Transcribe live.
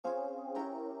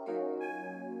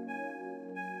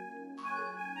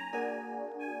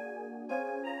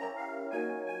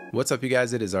What's up, you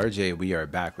guys? It is RJ. We are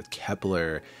back with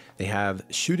Kep1er. They have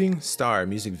Shooting Star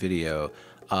music video.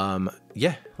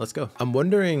 Yeah, let's go. I'm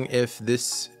wondering if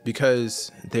this,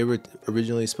 because they were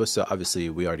originally supposed to, obviously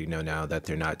we already know now that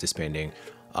they're not disbanding,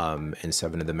 and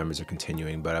 7 of the members are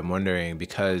continuing, but I'm wondering,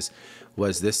 because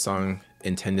was this song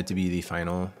intended to be the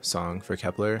final song for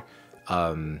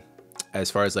Kep1er, as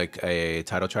far as like a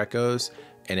title track goes?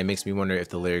 And it makes me wonder if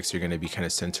the lyrics are going to be kind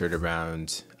of centered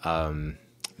around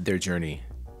their journey.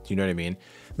 Do you know what I mean?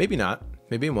 Maybe not.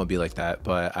 Maybe it won't be like that,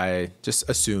 but I just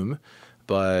assume.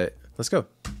 But let's go.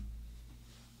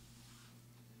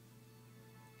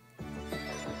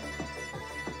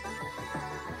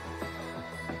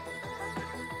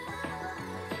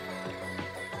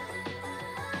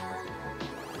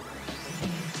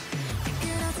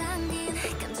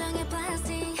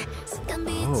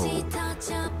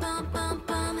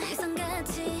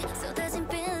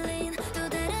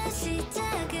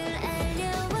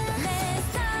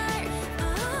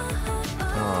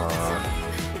 Oh.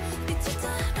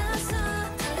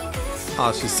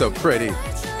 Oh, she's so pretty.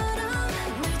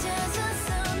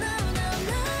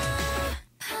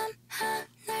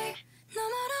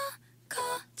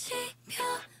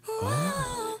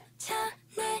 Oh.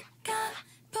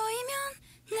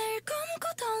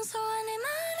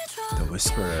 The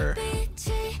Whisperer.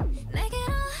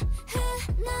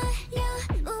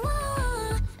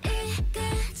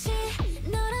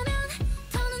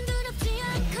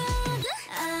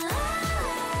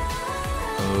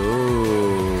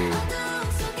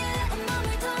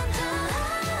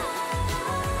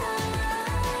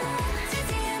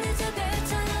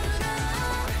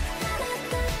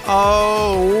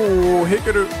 Oh, look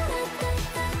at her.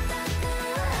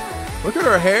 Look at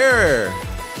her hair.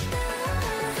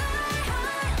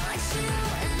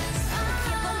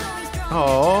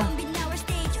 Oh.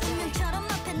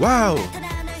 Wow. I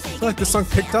feel like this song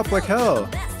picked up like hell.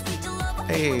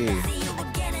 Hey.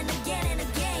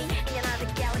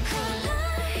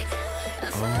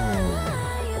 Oh.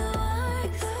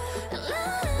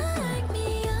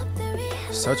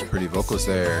 Such pretty vocals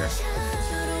there.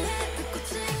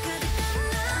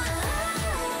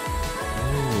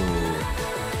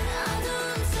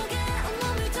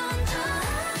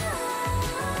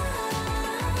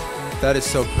 That is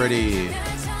so pretty.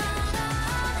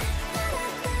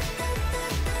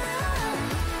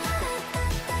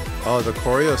 Oh, the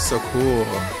choreo is so cool.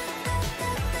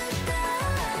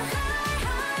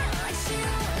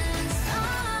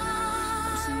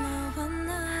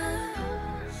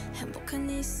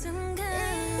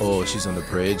 Oh, she's on the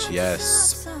bridge.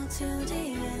 Yes.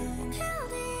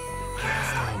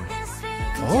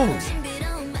 Wow. Oh.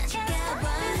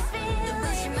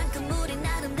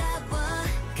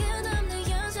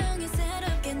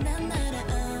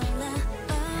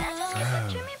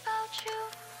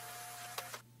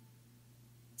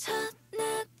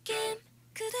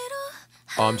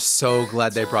 Oh, I'm so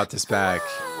glad they brought this back.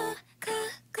 Oh.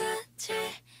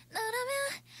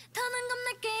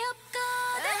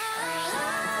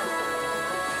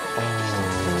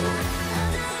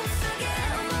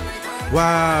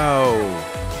 Wow.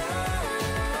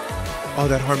 Oh,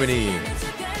 that harmony.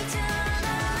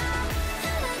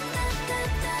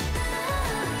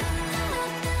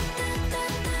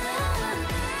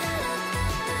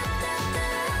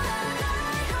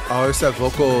 Oh, it's that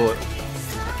vocal.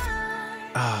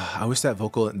 I wish that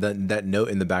vocal, that note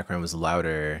in the background was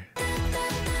louder.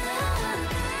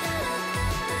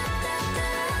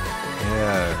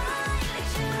 Yeah.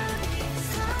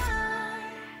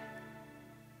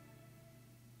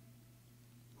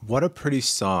 What a pretty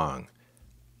song.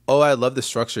 Oh, I love the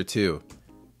structure too.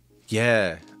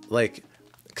 Yeah, like,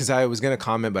 because I was gonna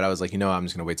comment, but I was like, you know, I'm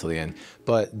just gonna wait till the end.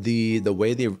 But the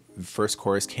way the first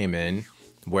chorus came in,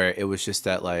 where it was just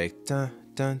that like dun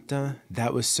dun dun,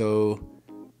 that was so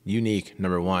unique,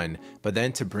 number one. But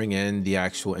then to bring in the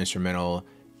actual instrumental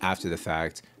after the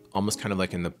fact, almost kind of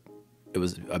like it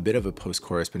was a bit of a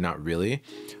post-chorus, but not really.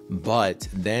 But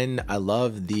then I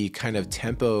love the kind of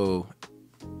tempo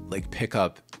like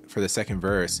pickup for the second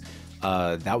verse.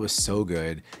 That was so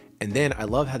good. And then I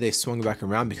love how they swung back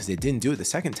around, because they didn't do it the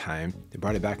second time. They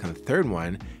brought it back on the third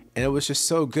one. And it was just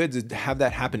so good to have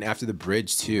that happen after the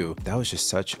bridge too. That was just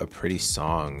such a pretty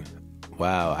song.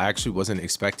 Wow, I actually wasn't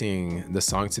expecting the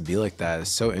song to be like that. It's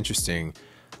so interesting.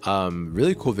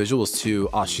 Really cool visuals too.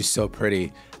 Oh, she's so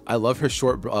pretty. I love her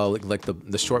short, like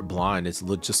the short blonde. It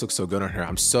just looks so good on her.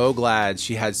 I'm so glad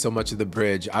she had so much of the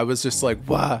bridge. I was just like,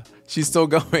 wow, she's still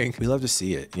going. We love to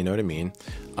see it, you know what I mean?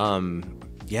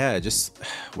 yeah, just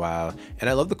wow. And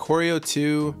I love the choreo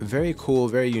too. Very cool,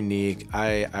 very unique.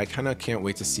 I kind of can't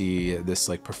wait to see this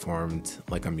like performed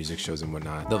like on music shows and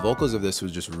whatnot. The vocals of this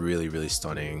was just really, really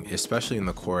stunning, especially in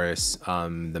the chorus.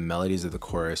 The melodies of the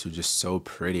chorus were just so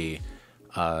pretty.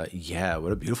 Yeah,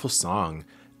 what a beautiful song.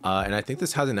 And I think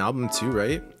this has an album too,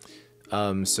 right?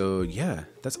 So yeah,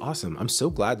 that's awesome. I'm so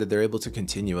glad that they're able to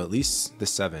continue at least the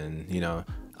 7, you know.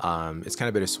 It's kind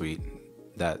of bittersweet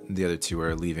that the other 2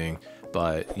 are leaving,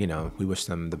 but you know, we wish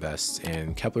them the best,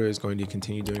 and Kep1er is going to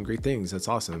continue doing great things. That's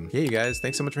awesome. Yeah, you guys,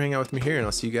 thanks so much for hanging out with me here, and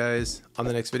I'll see you guys on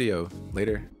the next video.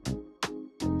 Later.